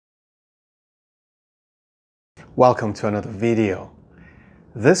Welcome to another video.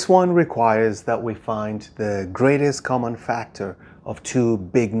 This one requires that we find the greatest common factor of two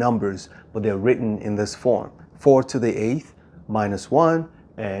big numbers, but they're written in this form: 4 to the 8th minus 1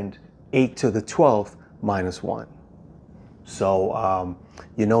 and 8 to the 12th minus 1. So,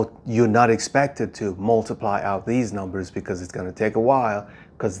 you're not expected to multiply out these numbers because it's going to take a while,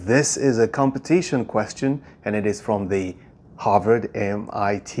 because this is a competition question and it is from the Harvard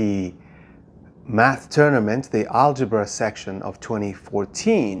MIT Math Tournament, the algebra section of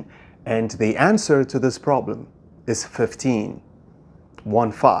 2014, and the answer to this problem is 15.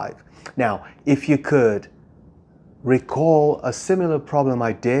 Now, if you could recall a similar problem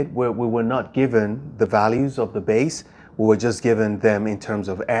I did where we were not given the values of the base, we were just given them in terms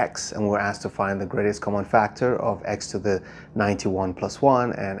of x, and we were asked to find the greatest common factor of x to the 91 plus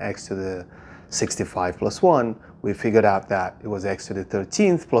 1 and x to the 65 plus 1. We figured out that it was x to the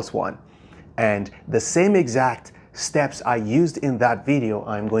 13th plus 1. And the same exact steps I used in that video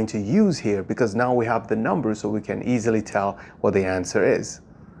I'm going to use here, because now we have the numbers so we can easily tell what the answer is.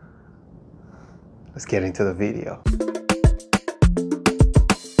 Let's get into the video.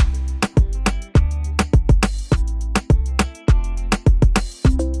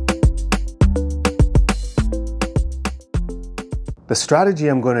 The strategy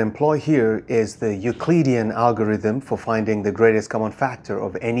I'm going to employ here is the Euclidean algorithm for finding the greatest common factor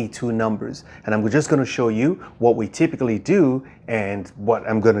of any two numbers. And I'm just going to show you what we typically do and what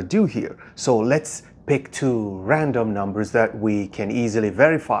I'm going to do here. So let's pick two random numbers that we can easily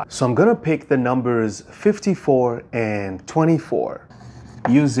verify. So I'm going to pick the numbers 54 and 24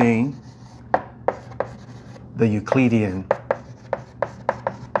 using the Euclidean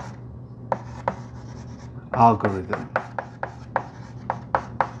algorithm.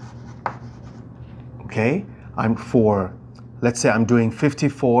 Okay, let's say I'm doing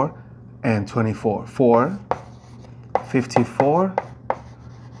 54 and 24. 54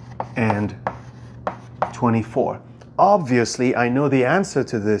 and 24. Obviously, I know the answer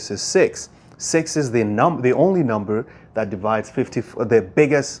to this is 6. 6 is the only number that divides 54, the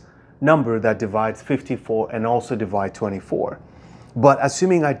biggest number that divides 54 and also divide 24. But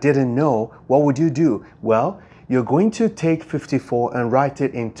assuming I didn't know, what would you do? Well, you're going to take 54 and write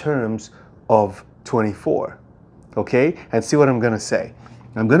it in terms of 24, okay? And see what I'm going to say.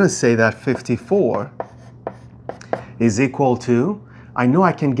 I'm going to say that 54 is equal to, I know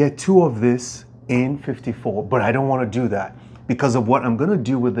I can get 2 of this in 54, but I don't want to do that because of what I'm going to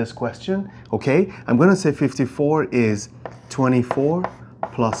do with this question, okay? I'm going to say 54 is 24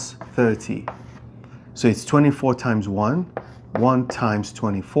 plus 30. So it's 24 times 1, 1 times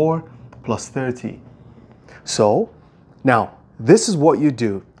 24 plus 30. So now this is what you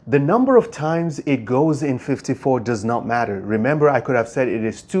do. The number of times it goes in 54 does not matter. Remember, I could have said it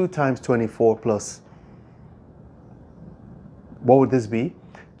is 2 times 24 plus, what would this be?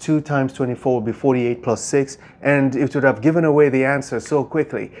 2 times 24 would be 48 plus 6, and it would have given away the answer so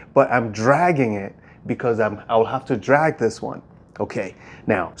quickly. But I'm dragging it because I'll have to drag this one. Okay,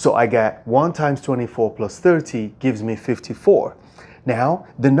 now, so I got 1 times 24 plus 30 gives me 54. Now,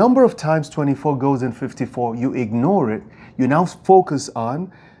 the number of times 24 goes in 54, you ignore it. You now focus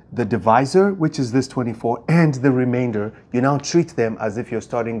on the divisor, which is this 24, and the remainder. You now treat them as if you're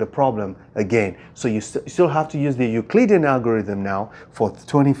starting the problem again. So you still have to use the Euclidean algorithm now for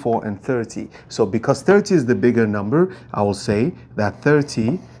 24 and 30. So because 30 is the bigger number, I will say that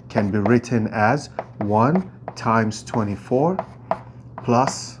 30 can be written as 1 times 24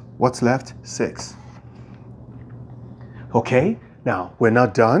 plus, what's left? 6. Okay, now we're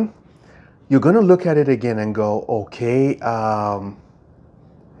not done. You're going to look at it again and go, okay,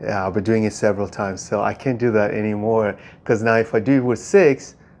 yeah, I've been doing it several times, so I can't do that anymore, because now if I do it with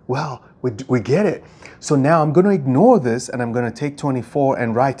 6, well, we get it. So now I'm going to ignore this and I'm going to take 24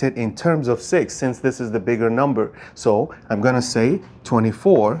 and write it in terms of 6, since this is the bigger number. So I'm going to say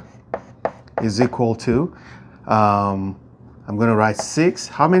 24 is equal to, I'm going to write 6.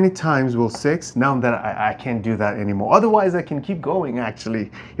 How many times will 6? Now that I can't do that anymore. Otherwise, I can keep going,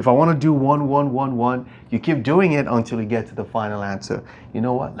 actually. If I want to do 1, 1, 1, 1, you keep doing it until you get to the final answer. You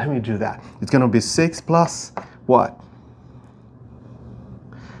know what? Let me do that. It's going to be 6 plus what?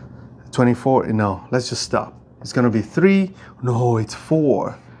 24? No, let's just stop. It's going to be 3. No, it's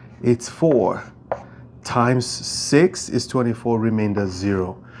 4. It's 4. Times 6 is 24, remainder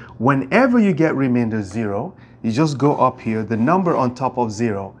 0. Whenever you get remainder 0, you just go up here. The number on top of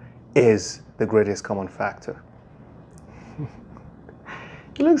 0 is the greatest common factor.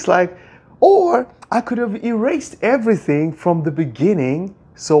 It looks like, or I could have erased everything from the beginning.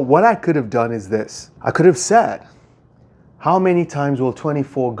 So what I could have done is this. I could have said, How many times will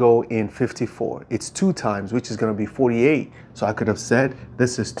 24 go in 54? It's 2 times, which is going to be 48. So I could have said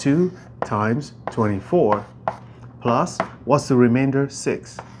this is 2 times 24 plus, what's the remainder?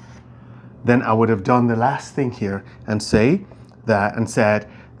 6. Then I would have done the last thing here and said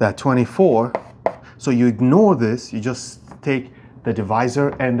that 24, so you ignore this, you just take the divisor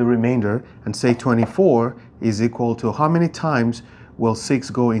and the remainder and say 24 is equal to how many times will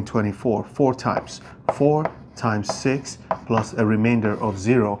 6 go in 24? 4 times. 4 times 6 plus a remainder of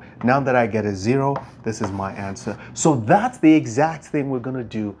 0. Now that I get a 0, this is my answer. So that's the exact thing we're going to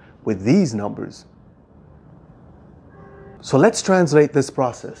do with these numbers. So let's translate this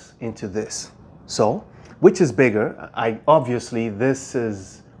process into this. So, which is bigger? Obviously this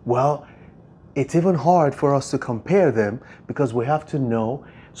is, well, it's even hard for us to compare them because we have to know.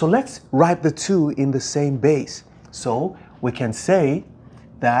 So let's write the 2 in the same base. So we can say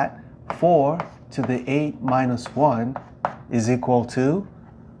that 4 to the 8 minus 1 is equal to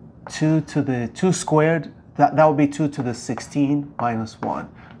 2 to the 2 squared. That would be 2 to the 16 minus 1.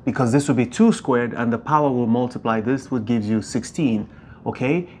 Because this would be 2 squared and the power will multiply this, would give you 16,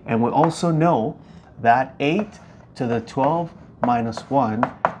 okay? And we also know that 8 to the 12 minus 1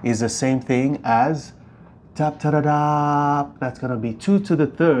 is the same thing as, that's gonna be 2 to the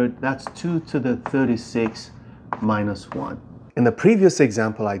 3rd, that's 2 to the 36 minus 1. In the previous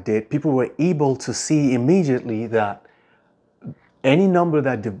example I did, people were able to see immediately that any number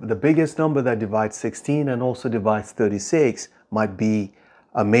that, the biggest number that divides 16 and also divides 36 might be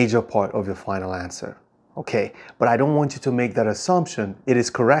a major part of your final answer. Okay, but I don't want you to make that assumption. It is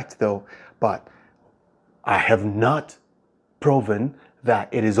correct though, but I have not proven that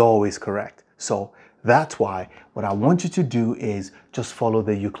it is always correct. So that's why what I want you to do is just follow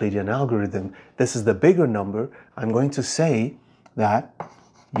the Euclidean algorithm. This is the bigger number. I'm going to say that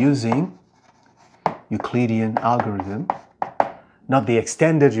using Euclidean algorithm, not the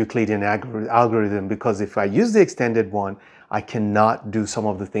extended Euclidean algorithm, because if I use the extended one, I cannot do some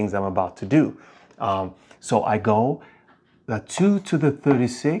of the things I'm about to do. So I go that 2 to the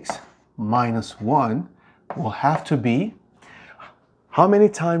 36 minus 1 will have to be, how many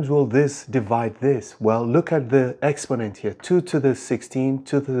times will this divide this? Well, look at the exponent here, 2 to the 16,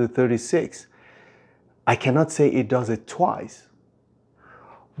 2 to the 36. I cannot say it does it twice.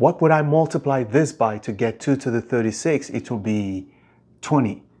 What would I multiply this by to get 2 to the 36? It will be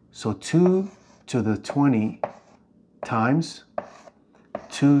 20. So 2 to the 20 times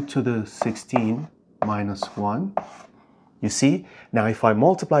 2 to the 16 minus 1. You see? Now if I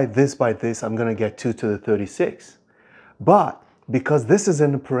multiply this by this, I'm going to get 2 to the 36. But because this is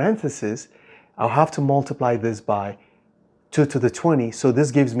in a parenthesis, I'll have to multiply this by 2 to the 20. So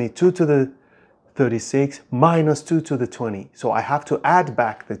this gives me 2 to the 36 minus 2 to the 20. So I have to add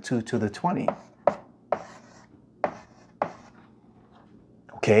back the 2 to the 20.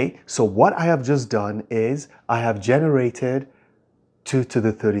 Okay, so what I have just done is I have generated 2 to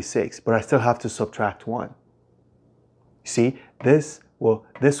the 36, but I still have to subtract 1. You see, this will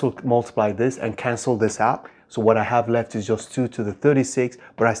multiply this and cancel this out. So what I have left is just 2 to the 36,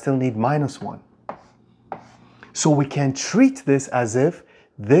 but I still need minus 1. So we can treat this as if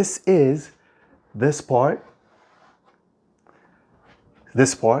this is this part,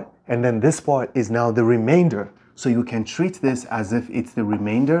 and then this part is now the remainder. So you can treat this as if it's the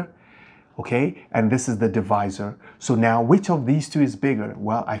remainder, okay? And this is the divisor. So now which of these two is bigger?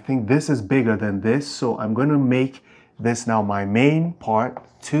 Well, I think this is bigger than this. So I'm going to make this now my main part.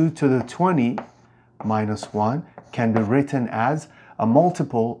 2 to the 20 minus 1 can be written as a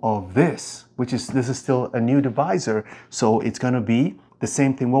multiple of this, which is, this is still a new divisor. So it's going to be the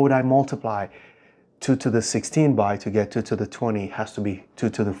same thing. What would I multiply 2 to the 16 by to get 2 to the 20? It has to be 2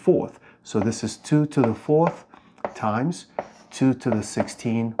 to the 4th. So this is 2 to the 4th times 2 to the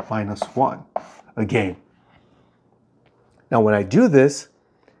 16 minus 1 again. Now when I do this,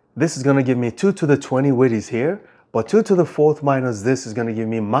 this is going to give me 2 to the 20, which is here, but 2 to the 4th minus this is going to give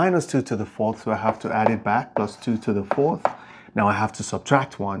me minus 2 to the 4th, so I have to add it back, plus 2 to the 4th. Now I have to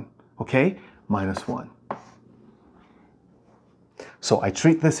subtract 1, okay, minus 1. So I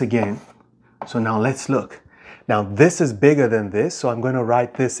treat this again. So now let's look. Now this is bigger than this, so I'm going to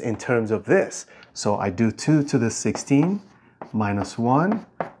write this in terms of this. So I do 2 to the 16 minus 1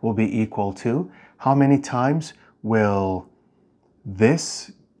 will be equal to, how many times will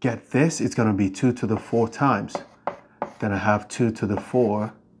this get this? It's going to be 2 to the 4 times. Then I have 2 to the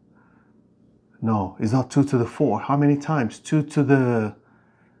 4. No, it's not 2 to the 4. How many times? 2 to the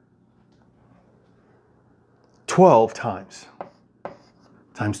 12 times.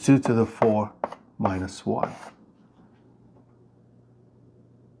 Times 2 to the 4 minus 1.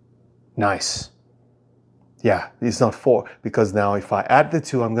 Nice. Yeah, it's not 4, because now if I add the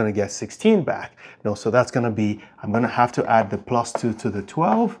 2, I'm going to get 16 back. No, so that's going to be, I'm going to have to add the plus 2 to the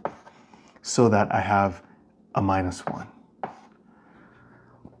 12 so that I have a minus 1.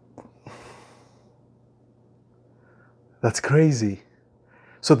 That's crazy.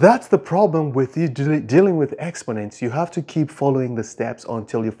 So that's the problem with you dealing with exponents. You have to keep following the steps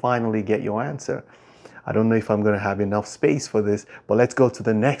until you finally get your answer. I don't know if I'm going to have enough space for this, but let's go to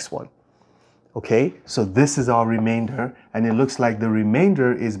the next one. Okay, so this is our remainder, and it looks like the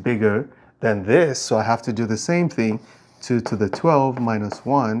remainder is bigger than this, so I have to do the same thing. 2 to the 12 minus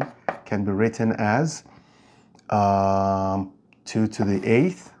 1 can be written as 2 to the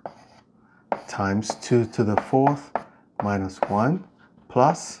 8th times 2 to the 4th minus 1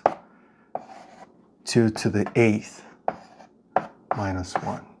 plus 2 to the 8th minus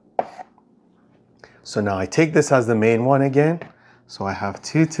 1. So now I take this as the main one again. So I have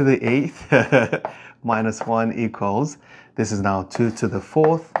 2 to the 8th minus 1 equals, this is now 2 to the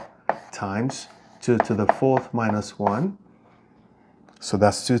 4th times 2 to the 4th minus 1. So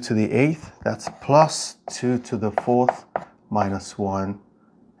that's 2 to the 8th, that's plus 2 to the 4th minus 1,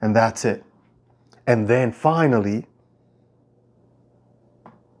 and that's it. And then finally,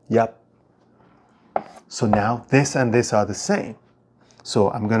 yep. So now this and this are the same.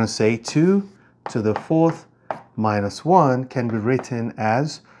 So I'm going to say 2 to the 4th minus 1 can be written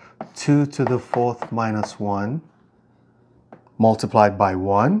as 2 to the 4th minus 1 multiplied by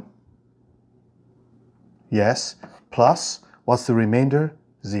 1. Yes, plus, what's the remainder?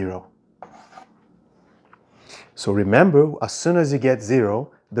 0. So remember, as soon as you get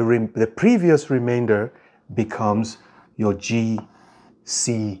 0, the previous remainder becomes your GCF.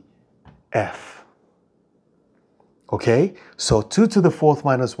 Okay, so 2 to the 4th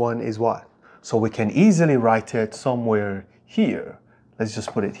minus 1 is what? So we can easily write it somewhere here. Let's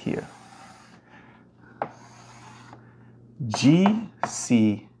just put it here.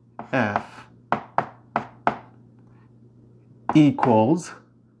 GCF equals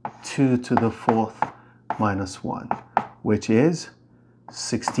 2 to the 4th minus 1, which is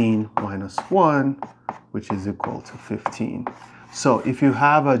 16 minus 1, which is equal to 15. So if you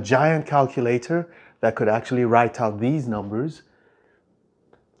have a giant calculator that could actually write out these numbers,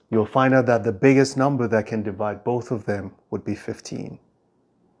 you'll find out that the biggest number that can divide both of them would be 15.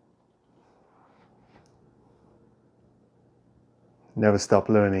 Never stop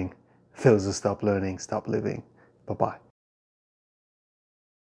learning. Those who stop learning, stop living. Bye-bye.